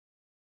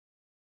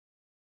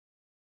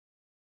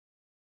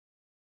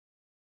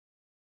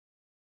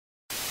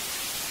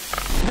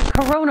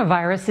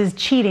Coronavirus is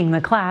cheating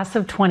the class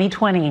of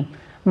 2020.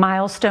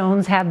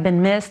 Milestones have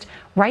been missed,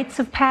 rites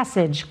of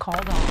passage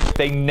called off.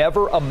 They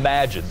never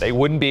imagined they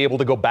wouldn't be able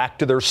to go back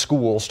to their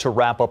schools to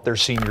wrap up their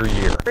senior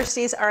year.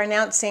 Universities are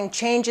announcing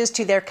changes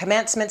to their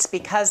commencements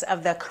because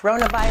of the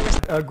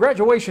coronavirus.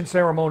 Graduation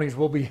ceremonies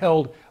will be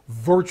held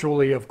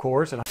virtually, of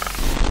course.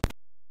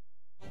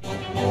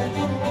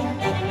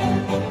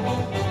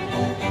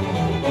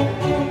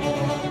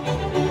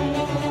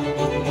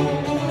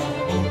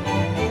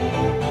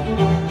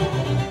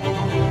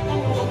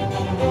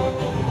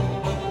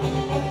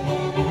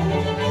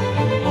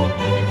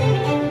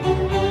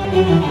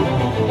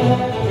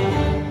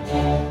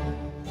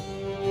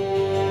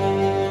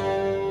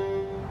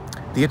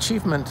 The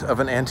achievement of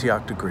an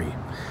Antioch degree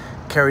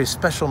carries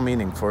special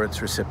meaning for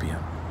its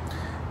recipient.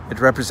 It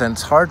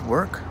represents hard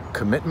work,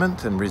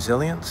 commitment, and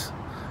resilience,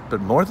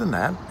 but more than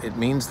that, it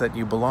means that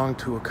you belong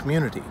to a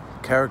community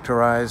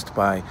characterized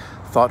by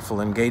thoughtful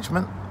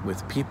engagement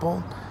with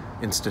people,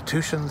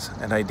 institutions,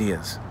 and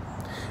ideas.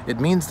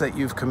 It means that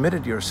you've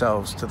committed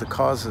yourselves to the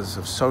causes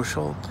of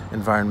social,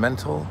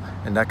 environmental,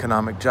 and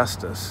economic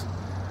justice.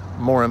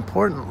 More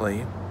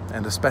importantly,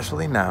 and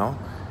especially now,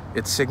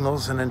 it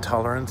signals an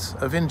intolerance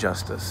of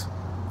injustice.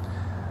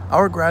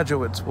 Our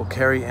graduates will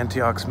carry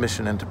Antioch's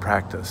mission into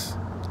practice.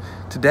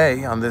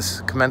 Today, on this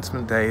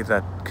commencement day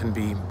that can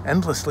be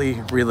endlessly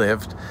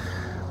relived,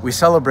 we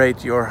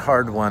celebrate your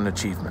hard-won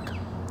achievement,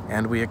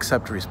 and we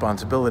accept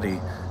responsibility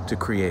to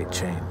create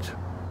change.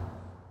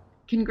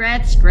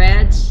 Congrats,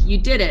 grads, you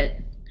did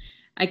it.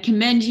 I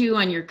commend you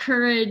on your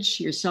courage,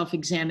 your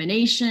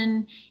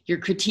self-examination, your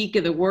critique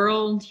of the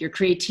world, your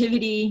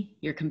creativity,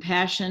 your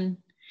compassion.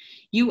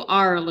 You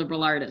are a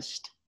liberal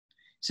artist.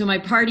 So my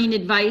parting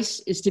advice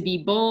is to be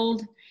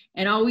bold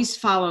and always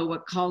follow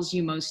what calls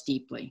you most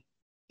deeply.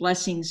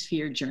 Blessings for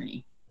your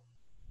journey.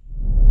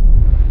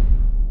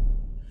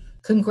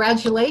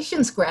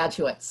 Congratulations,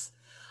 graduates.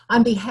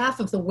 On behalf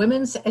of the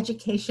Women's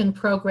Education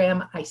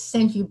Program, I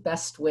send you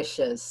best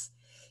wishes.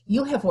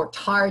 You have worked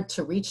hard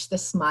to reach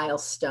this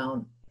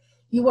milestone.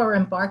 You are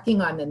embarking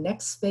on the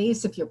next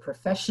phase of your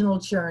professional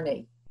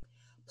journey.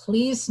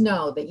 Please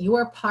know that you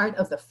are part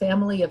of the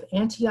family of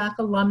Antioch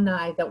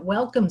alumni that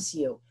welcomes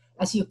you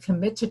as you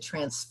commit to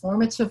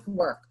transformative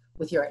work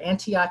with your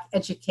Antioch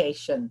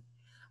education.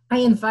 I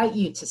invite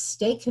you to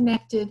stay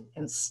connected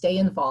and stay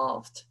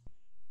involved.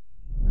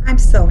 I'm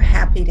so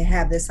happy to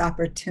have this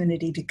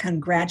opportunity to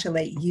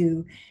congratulate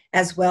you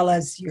as well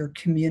as your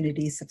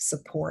communities of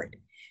support.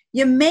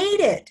 You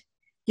made it.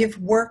 You've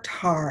worked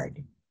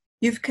hard.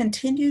 You've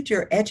continued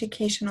your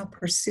educational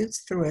pursuits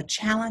through a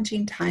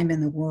challenging time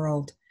in the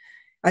world,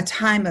 a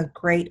time of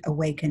great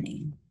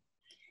awakening.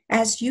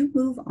 As you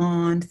move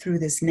on through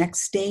this next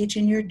stage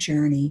in your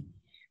journey,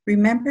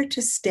 remember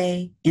to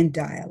stay in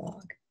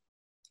dialogue.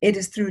 It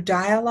is through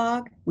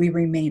dialogue we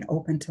remain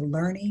open to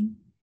learning,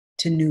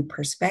 to new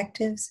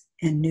perspectives,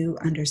 and new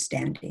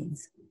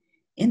understandings.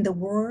 In the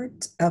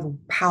words of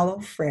Paulo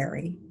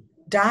Freire,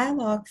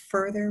 dialogue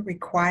further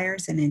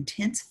requires an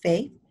intense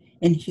faith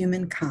in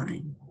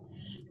humankind,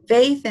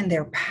 faith in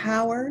their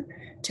power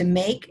to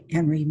make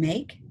and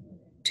remake,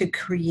 to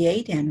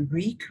create and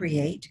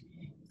recreate,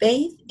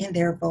 faith in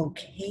their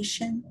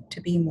vocation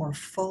to be more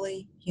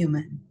fully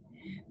human,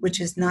 which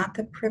is not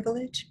the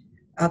privilege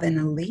of an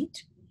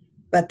elite,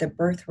 but the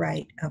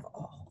birthright of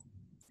all.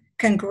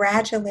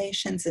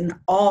 Congratulations and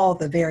all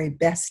the very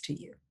best to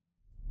you.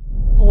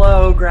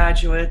 Hello,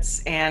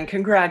 graduates, and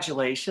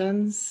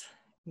congratulations.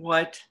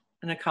 What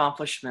an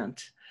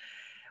accomplishment.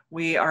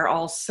 We are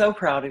all so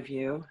proud of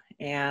you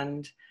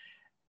and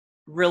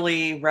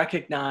really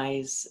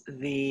recognize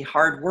the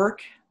hard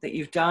work that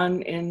you've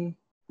done in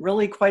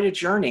really quite a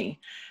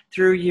journey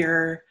through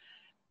your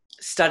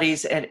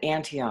studies at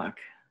Antioch.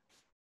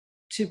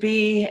 To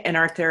be an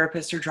art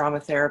therapist or drama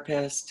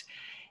therapist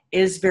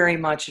is very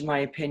much, in my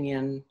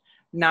opinion,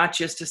 not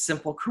just a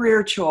simple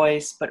career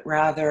choice, but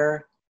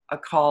rather a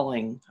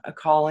calling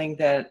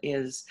that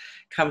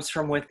comes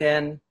from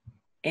within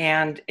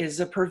and is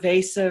a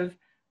pervasive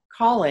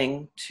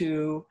calling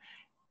to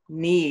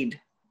need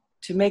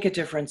to make a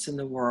difference in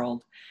the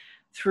world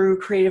through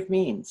creative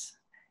means.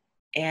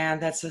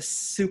 And that's a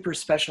super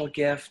special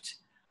gift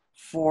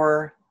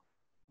for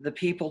the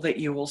people that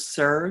you will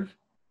serve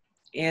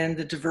in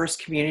the diverse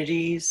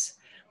communities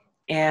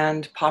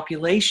and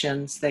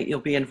populations that you'll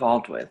be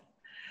involved with.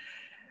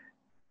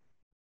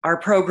 Our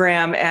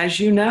program, as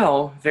you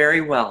know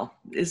very well,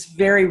 is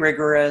very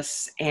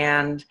rigorous,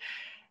 and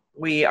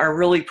we are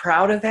really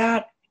proud of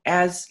that,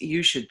 as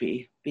you should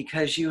be,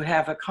 because you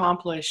have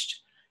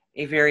accomplished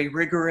a very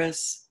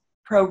rigorous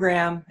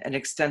program, an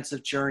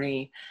extensive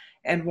journey,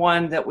 and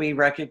one that we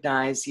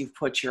recognize you've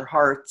put your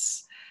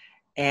hearts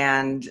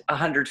and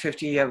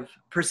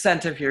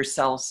 150% of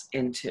yourselves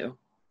into.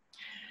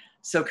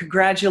 So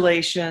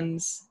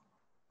congratulations.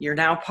 You're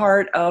now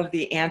part of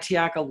the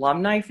Antioch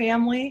alumni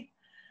family,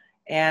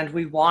 and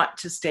we want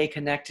to stay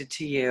connected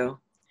to you.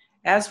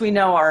 As we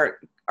know, our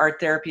art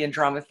therapy and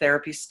drama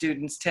therapy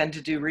students tend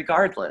to do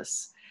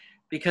regardless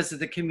because of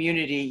the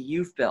community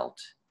you've built.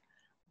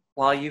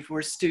 while you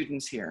were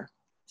students here.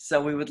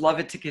 So we would love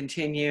it to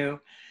continue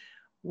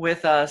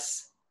with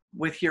us,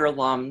 with your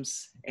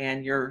alums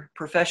and your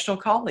professional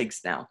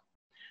colleagues now.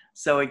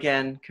 So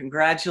again,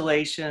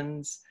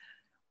 congratulations.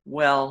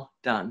 Well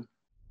done.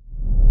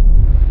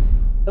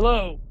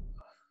 Hello,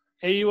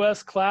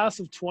 AUS class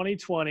of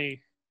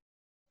 2020.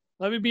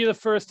 Let me be the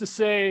first to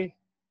say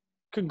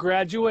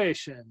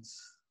congratulations.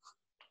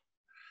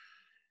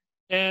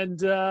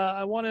 And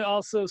I want to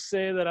also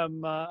say that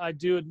I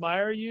do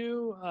admire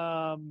you.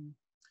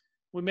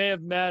 We may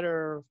have met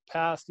or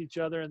passed each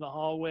other in the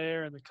hallway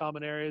or in the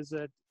common areas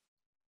at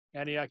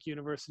Antioch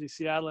University,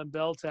 Seattle, and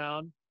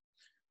Belltown,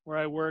 where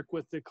I work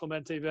with the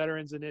Clemente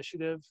Veterans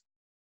Initiative.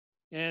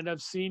 And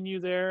I've seen you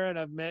there, and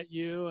I've met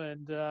you,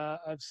 and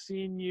I've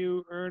seen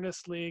you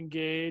earnestly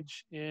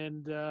engage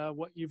in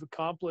what you've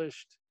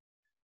accomplished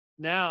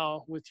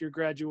now with your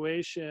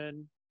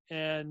graduation.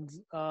 And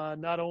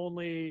not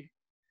only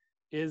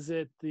is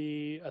it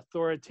the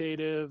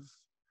authoritative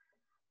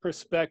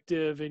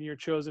perspective in your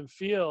chosen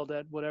field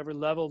at whatever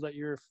level that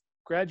you're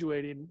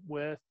graduating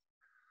with,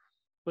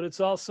 but it's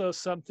also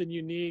something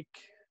unique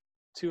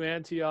to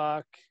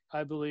Antioch,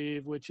 I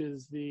believe, which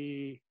is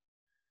the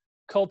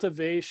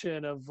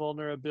cultivation of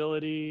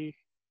vulnerability,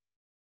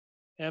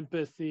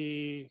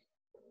 empathy,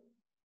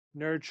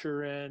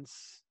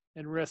 nurturance,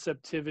 and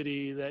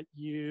receptivity that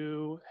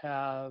you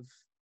have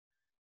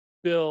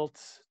built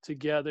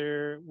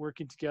together,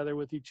 working together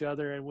with each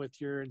other and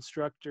with your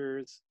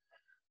instructors,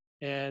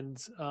 and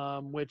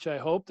which I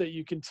hope that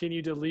you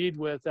continue to lead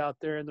with out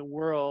there in the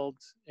world.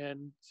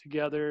 And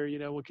together,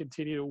 we'll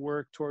continue to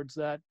work towards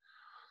that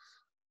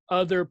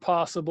other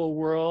possible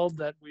world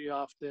that we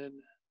often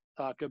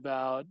talk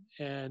about.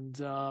 And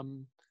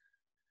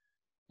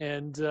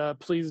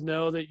please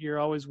know that you're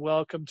always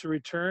welcome to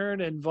return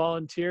and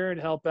volunteer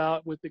and help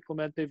out with the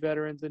Clemente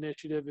Veterans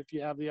Initiative if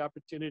you have the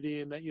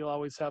opportunity, and that you'll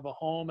always have a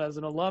home as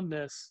an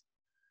alumnus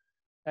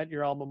at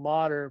your alma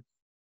mater,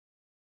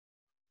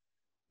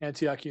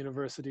 Antioch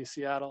University,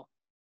 Seattle.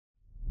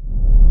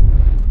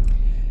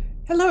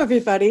 Hello,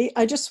 everybody.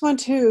 I just want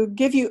to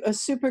give you a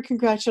super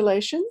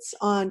congratulations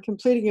on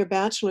completing your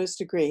bachelor's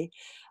degree.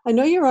 I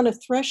know you're on a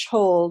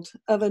threshold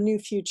of a new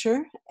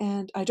future,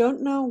 and I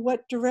don't know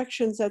what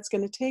directions that's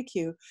going to take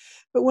you.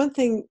 But one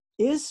thing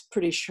is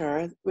pretty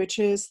sure, which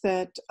is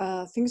that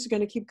things are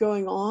going to keep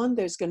going on.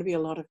 There's going to be a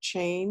lot of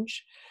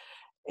change.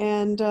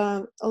 And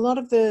a lot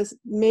of the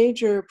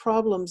major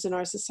problems in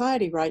our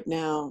society right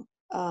now,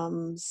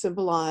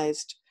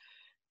 symbolized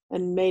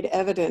and made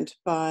evident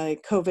by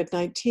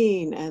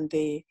COVID-19 and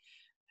the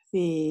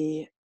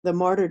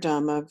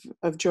martyrdom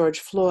of George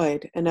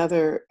Floyd and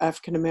other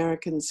African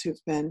Americans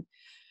who've been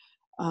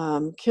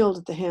killed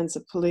at the hands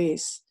of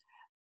police.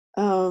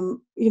 We're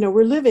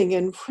living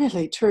in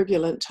really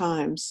turbulent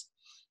times.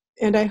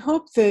 And I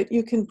hope that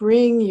you can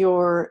bring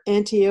your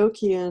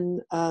Antiochian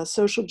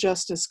social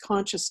justice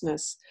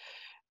consciousness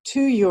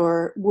to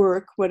your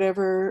work,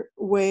 whatever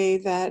way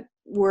that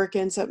work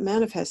ends up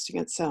manifesting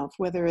itself,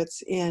 whether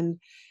it's in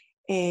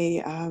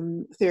a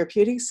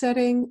therapeutic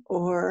setting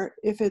or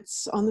if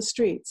it's on the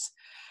streets.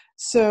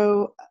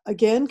 So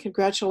again,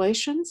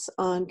 congratulations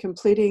on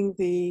completing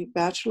the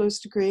bachelor's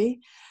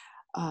degree.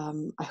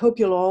 I hope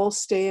you'll all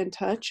stay in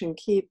touch and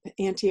keep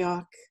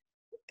Antioch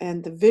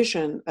and the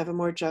vision of a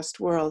more just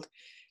world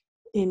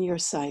in your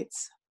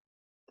sights.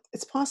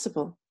 It's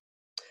possible.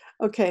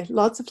 Okay,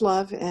 lots of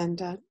love,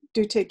 and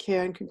do take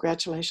care, and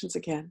congratulations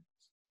again.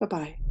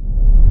 Bye-bye.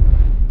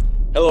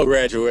 Hello,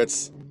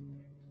 graduates.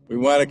 We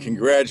want to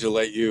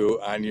congratulate you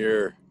on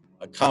your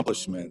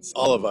accomplishments,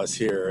 all of us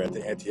here at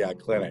the Antioch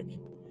Clinic.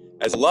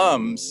 As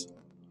alums,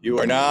 you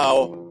are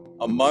now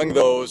among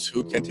those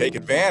who can take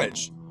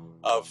advantage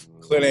of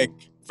clinic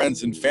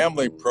friends and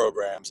family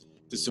programs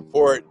to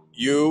support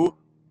you,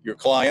 your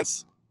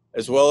clients,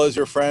 as well as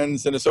your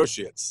friends and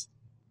associates.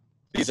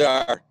 These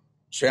are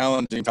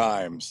challenging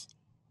times,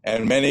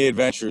 and many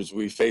adventures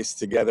we face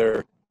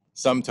together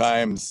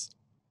sometimes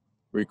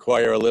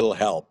require a little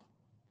help.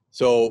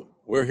 So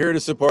we're here to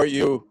support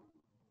you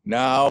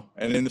now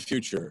and in the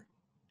future.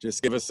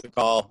 Just give us a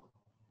call,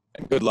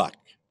 and good luck.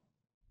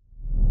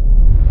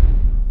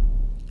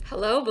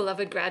 Hello,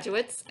 beloved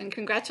graduates, and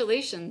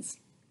congratulations.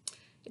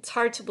 It's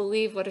hard to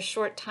believe what a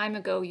short time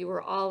ago you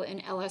were all in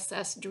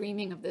LSS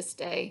dreaming of this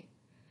day.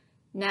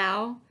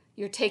 Now,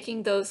 you're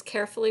taking those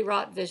carefully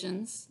wrought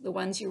visions, the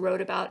ones you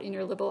wrote about in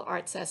your liberal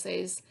arts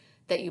essays,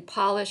 that you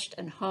polished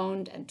and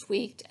honed and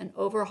tweaked and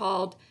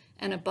overhauled,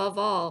 and above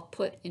all,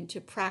 put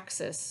into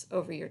praxis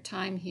over your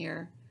time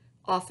here,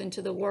 off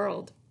into the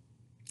world,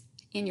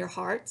 in your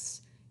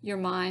hearts, your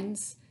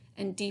minds,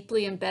 and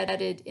deeply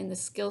embedded in the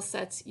skill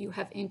sets you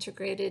have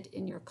integrated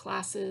in your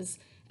classes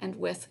and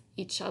with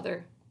each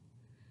other.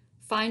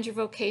 Find your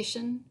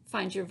vocation,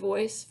 find your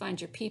voice,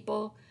 find your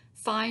people,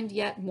 find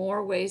yet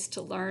more ways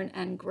to learn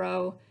and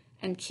grow,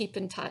 and keep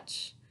in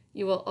touch.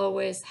 You will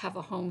always have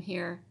a home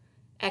here.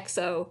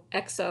 XO,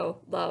 XO,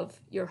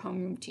 love, your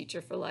homeroom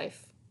teacher for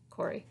life.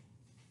 Corey.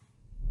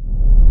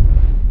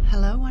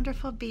 Hello,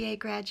 wonderful BA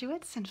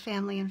graduates and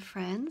family and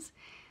friends.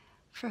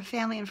 For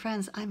family and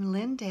friends, I'm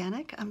Lynn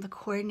Danick. I'm the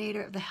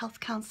coordinator of the Health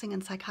Counseling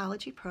and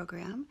Psychology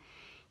program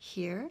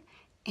here.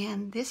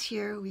 And this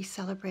year we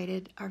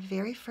celebrated our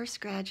very first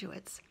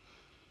graduates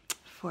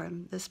for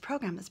this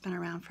program that's been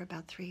around for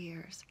about 3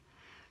 years.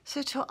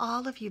 So to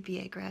all of you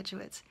BA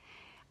graduates,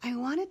 I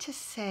wanted to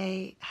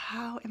say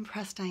how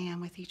impressed I am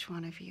with each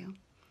one of you.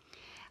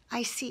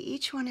 I see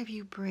each one of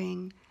you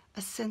bring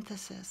a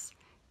synthesis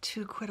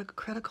to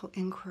critical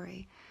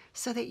inquiry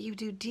so that you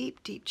do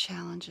deep, deep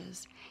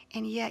challenges,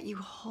 and yet you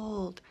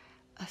hold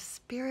a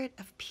spirit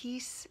of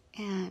peace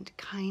and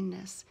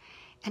kindness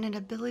and an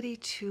ability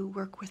to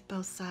work with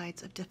both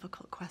sides of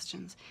difficult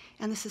questions.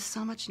 And this is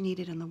so much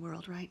needed in the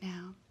world right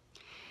now.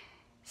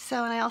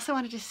 So, and I also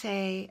wanted to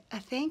say a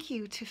thank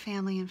you to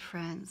family and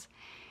friends.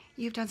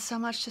 You've done so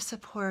much to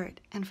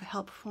support and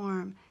help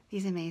form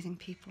these amazing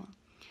people.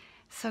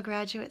 So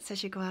graduates,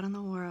 as you go out in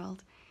the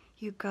world,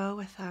 you go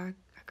with our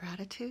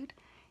gratitude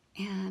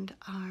and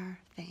our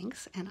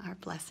thanks and our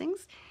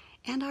blessings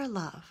and our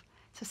love.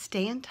 So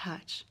stay in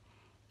touch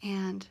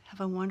and have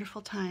a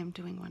wonderful time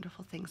doing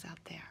wonderful things out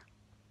there.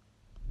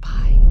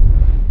 Bye.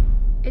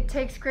 It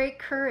takes great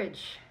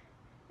courage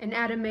and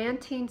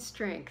adamantine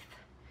strength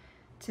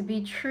to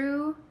be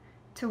true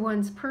to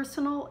one's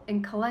personal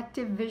and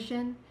collective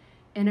vision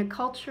in a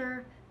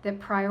culture that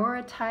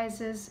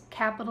prioritizes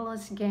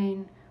capitalist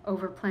gain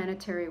over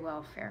planetary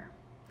welfare.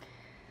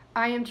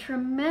 I am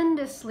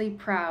tremendously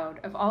proud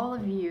of all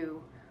of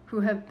you who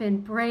have been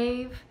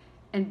brave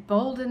and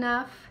bold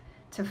enough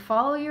to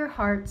follow your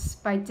hearts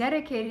by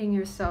dedicating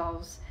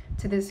yourselves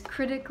to this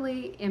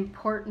critically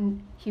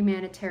important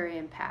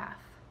humanitarian path.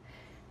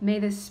 May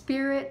the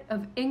spirit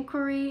of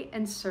inquiry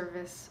and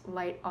service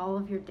light all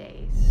of your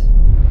days.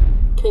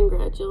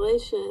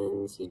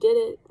 Congratulations, you did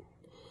it.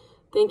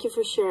 Thank you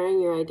for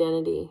sharing your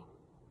identity,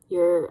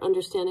 your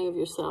understanding of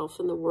yourself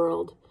and the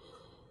world,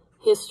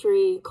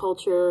 history,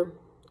 culture,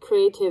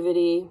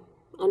 creativity,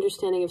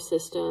 understanding of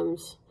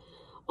systems,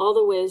 all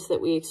the ways that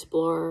we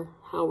explore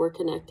how we're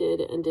connected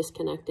and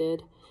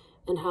disconnected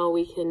and how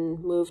we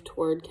can move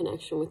toward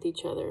connection with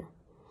each other.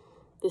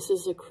 This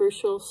is a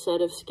crucial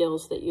set of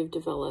skills that you've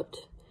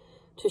developed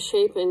to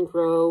shape and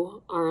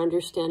grow our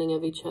understanding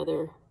of each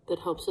other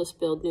that helps us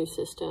build new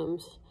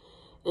systems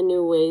and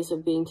new ways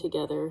of being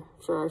together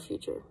for our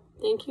future.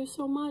 Thank you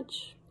so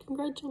much.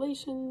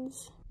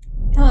 Congratulations.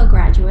 Hello,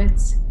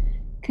 graduates.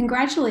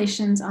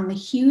 Congratulations on the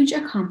huge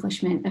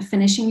accomplishment of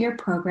finishing your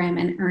program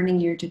and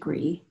earning your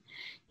degree.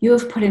 You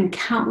have put in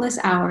countless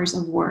hours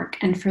of work,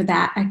 and for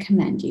that, I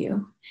commend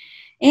you.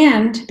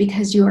 And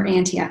because you are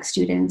Antioch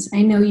students,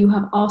 I know you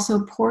have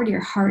also poured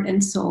your heart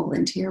and soul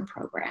into your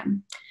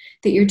program,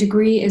 that your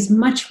degree is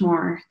much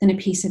more than a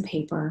piece of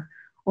paper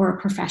or a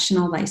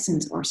professional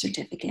license or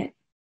certificate.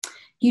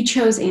 You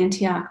chose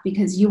Antioch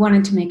because you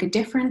wanted to make a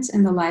difference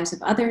in the lives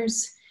of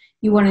others,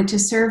 you wanted to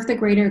serve the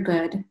greater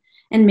good,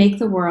 and make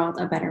the world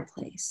a better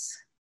place.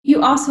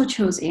 You also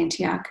chose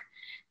Antioch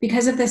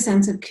because of the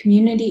sense of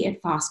community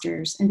it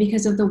fosters and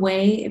because of the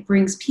way it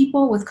brings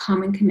people with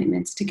common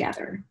commitments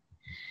together.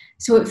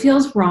 So it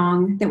feels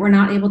wrong that we're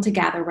not able to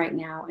gather right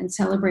now and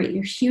celebrate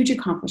your huge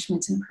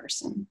accomplishments in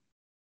person.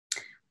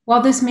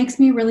 While this makes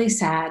me really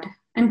sad,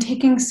 I'm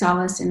taking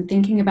solace in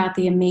thinking about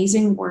the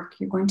amazing work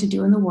you're going to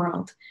do in the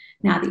world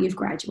now that you've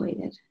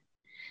graduated.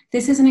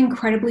 This is an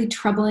incredibly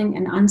troubling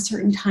and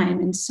uncertain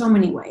time in so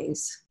many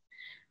ways.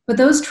 But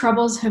those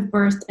troubles have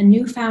birthed a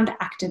newfound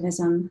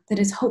activism that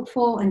is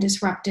hopeful and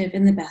disruptive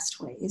in the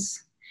best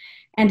ways.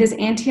 And as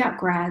Antioch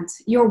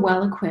grads, you're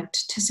well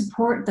equipped to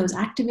support those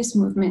activist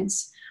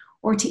movements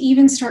or to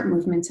even start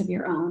movements of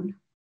your own.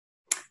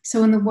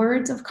 So in the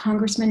words of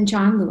Congressman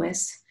John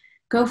Lewis,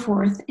 go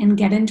forth and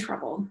get in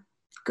trouble,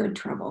 good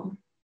trouble.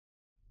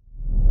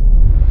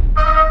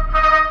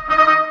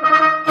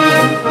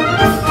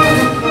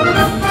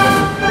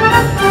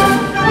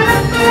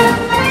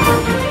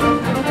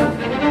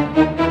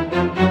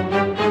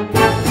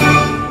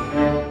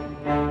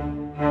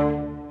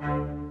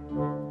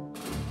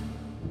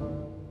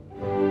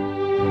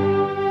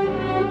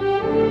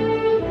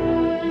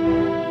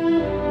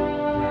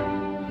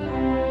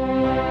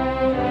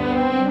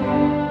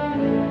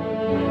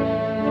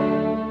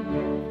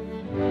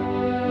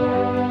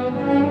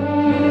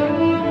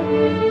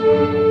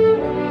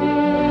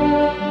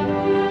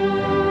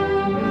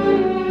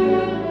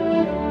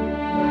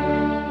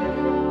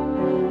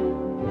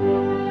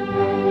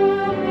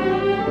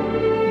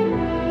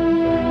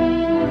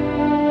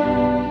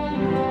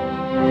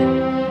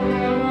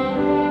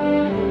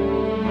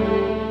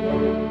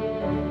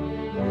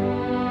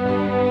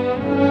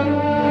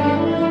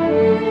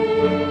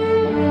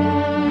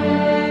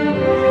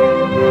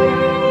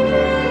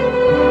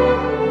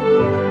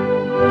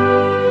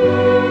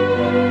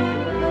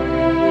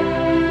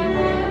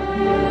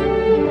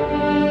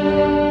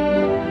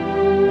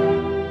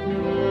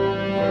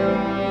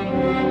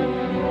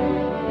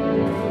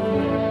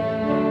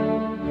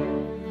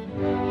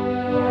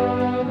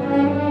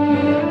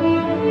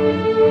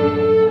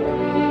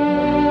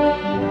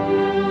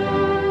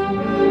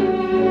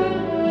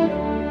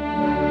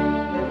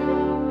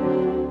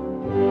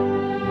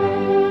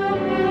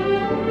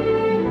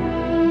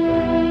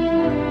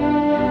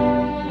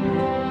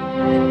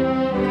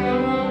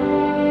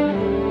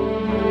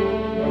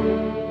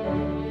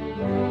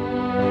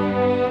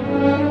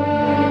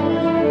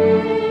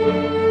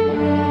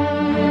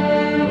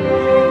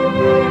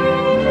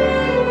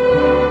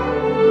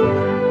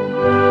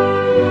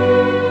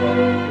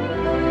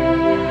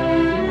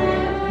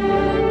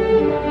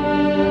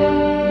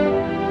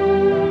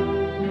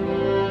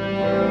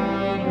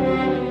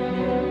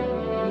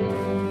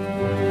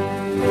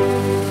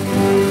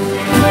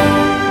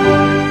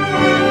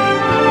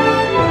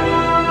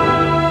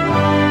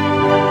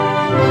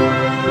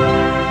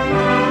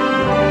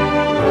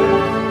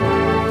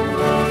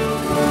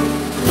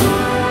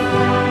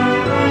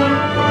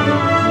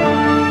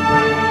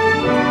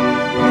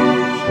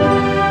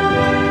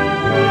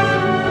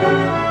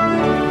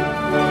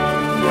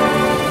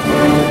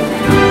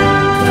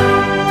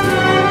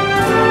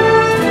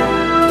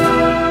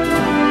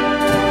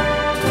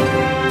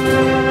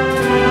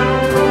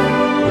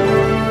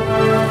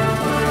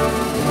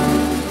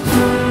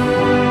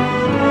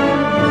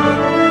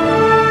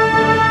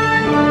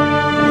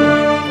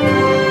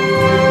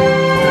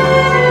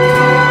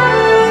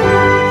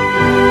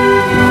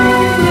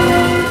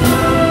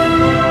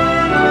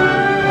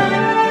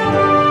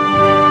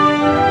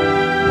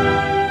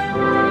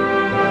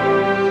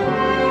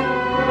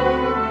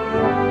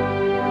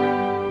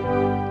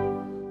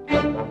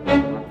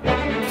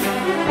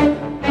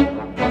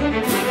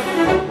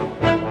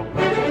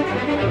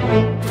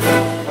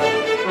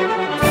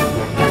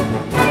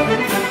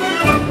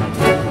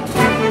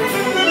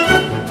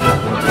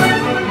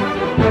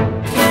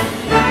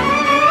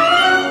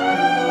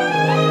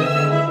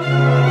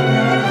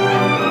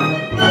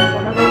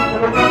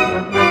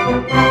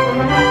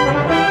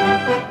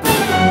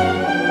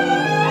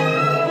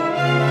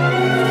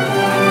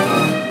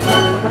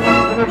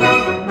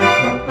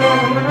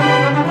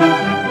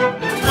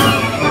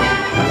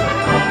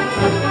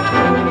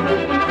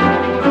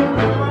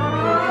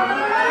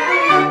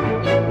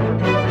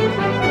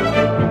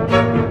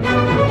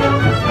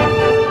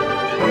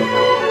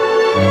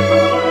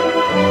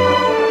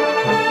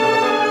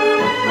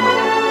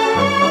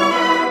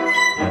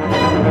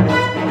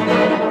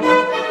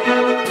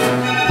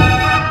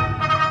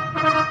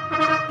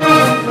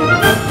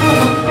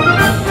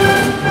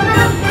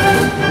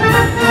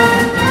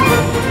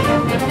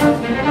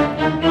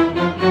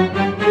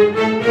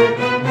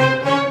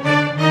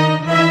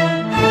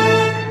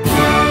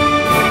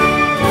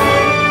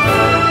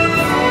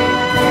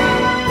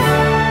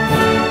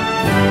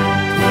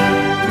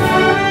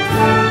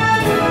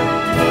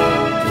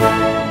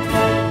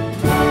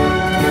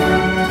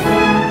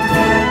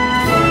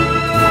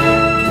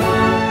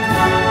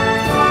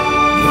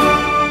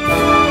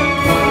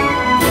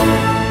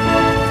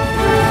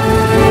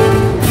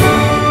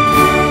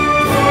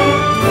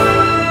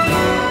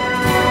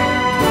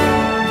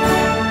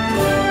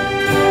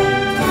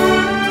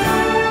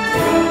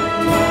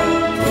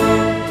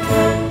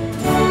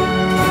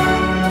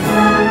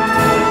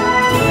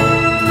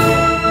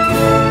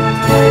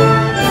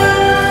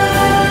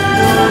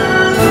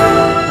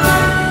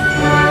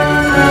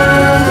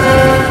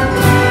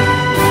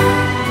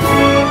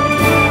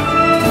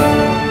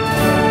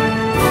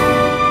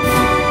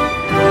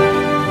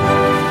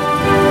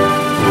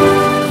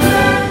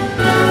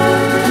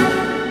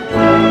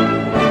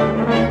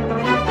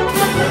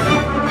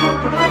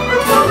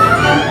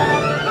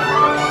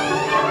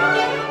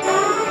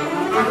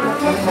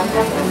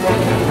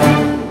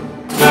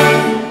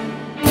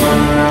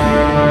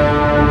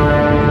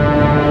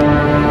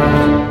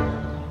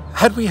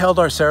 Had we held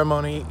our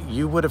ceremony,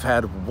 you would have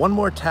had one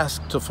more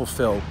task to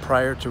fulfill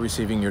prior to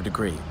receiving your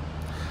degree.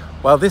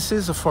 While this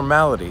is a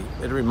formality,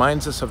 it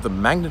reminds us of the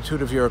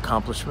magnitude of your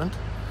accomplishment.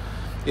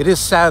 It is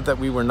sad that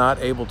we were not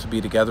able to be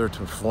together to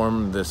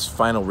perform this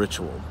final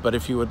ritual, but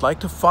if you would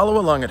like to follow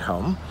along at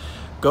home,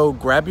 go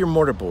grab your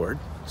mortarboard,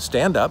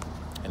 stand up,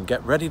 and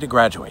get ready to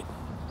graduate.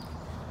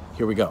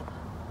 Here we go.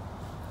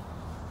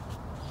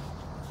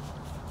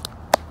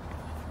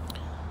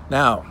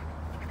 Now,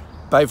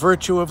 by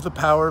virtue of the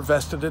power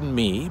vested in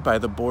me by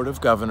the Board of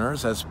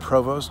Governors as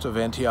Provost of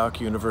Antioch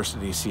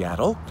University,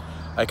 Seattle,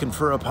 I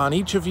confer upon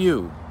each of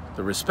you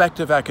the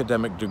respective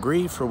academic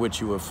degree for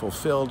which you have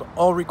fulfilled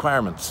all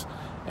requirements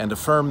and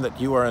affirm that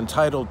you are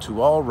entitled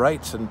to all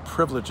rights and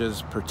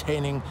privileges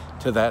pertaining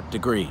to that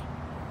degree.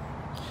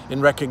 In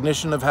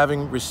recognition of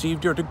having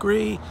received your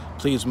degree,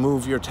 please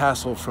move your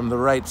tassel from the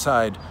right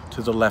side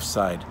to the left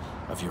side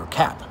of your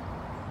cap.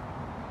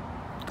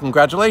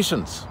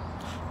 Congratulations!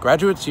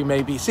 Graduates, you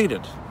may be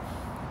seated,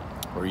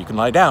 or you can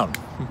lie down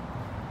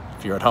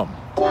if you're at home.